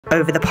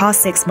Over the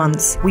past 6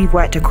 months, we've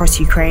worked across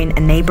Ukraine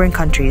and neighbouring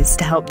countries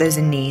to help those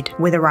in need,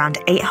 with around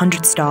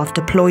 800 staff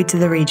deployed to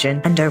the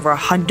region and over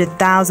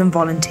 100,000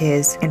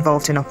 volunteers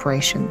involved in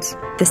operations.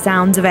 The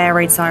sounds of air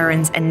raid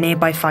sirens and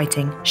nearby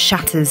fighting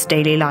shatters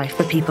daily life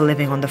for people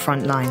living on the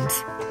front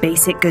lines.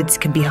 Basic goods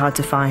can be hard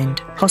to find,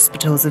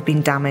 hospitals have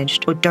been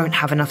damaged or don't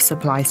have enough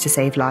supplies to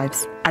save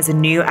lives. As a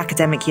new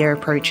academic year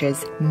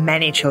approaches,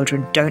 many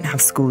children don't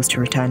have schools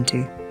to return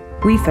to.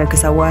 We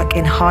focus our work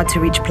in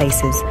hard-to-reach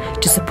places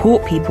to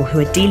support people who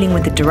are dealing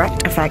with the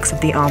direct effects of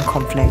the armed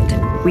conflict.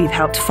 We've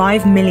helped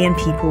 5 million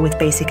people with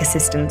basic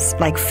assistance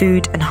like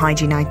food and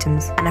hygiene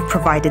items and have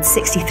provided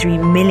 63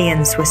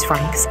 million Swiss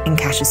francs in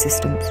cash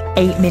assistance.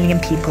 8 million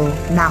people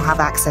now have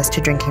access to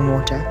drinking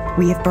water.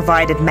 We have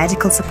provided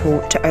medical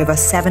support to over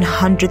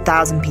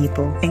 700,000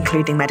 people,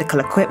 including medical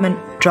equipment,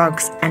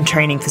 drugs and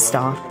training for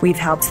staff. We've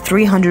helped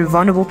 300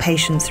 vulnerable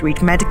patients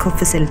reach medical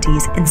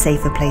facilities in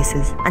safer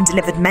places and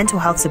delivered mental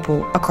health support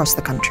across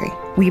the country.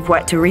 We've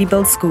worked to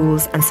rebuild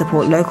schools and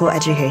support local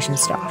education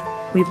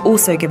staff. We've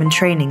also given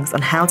trainings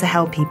on how to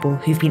help people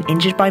who've been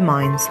injured by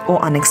mines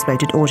or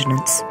unexploded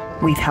ordnance.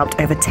 We've helped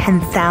over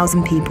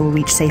 10,000 people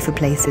reach safer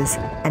places,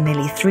 and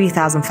nearly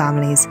 3,000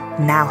 families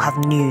now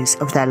have news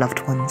of their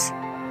loved ones.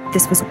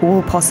 This was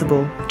all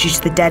possible due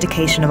to the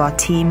dedication of our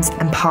teams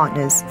and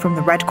partners from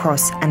the Red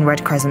Cross and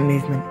Red Crescent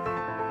movement.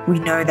 We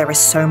know there is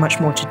so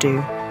much more to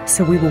do,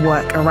 so we will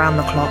work around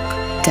the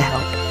clock to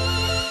help.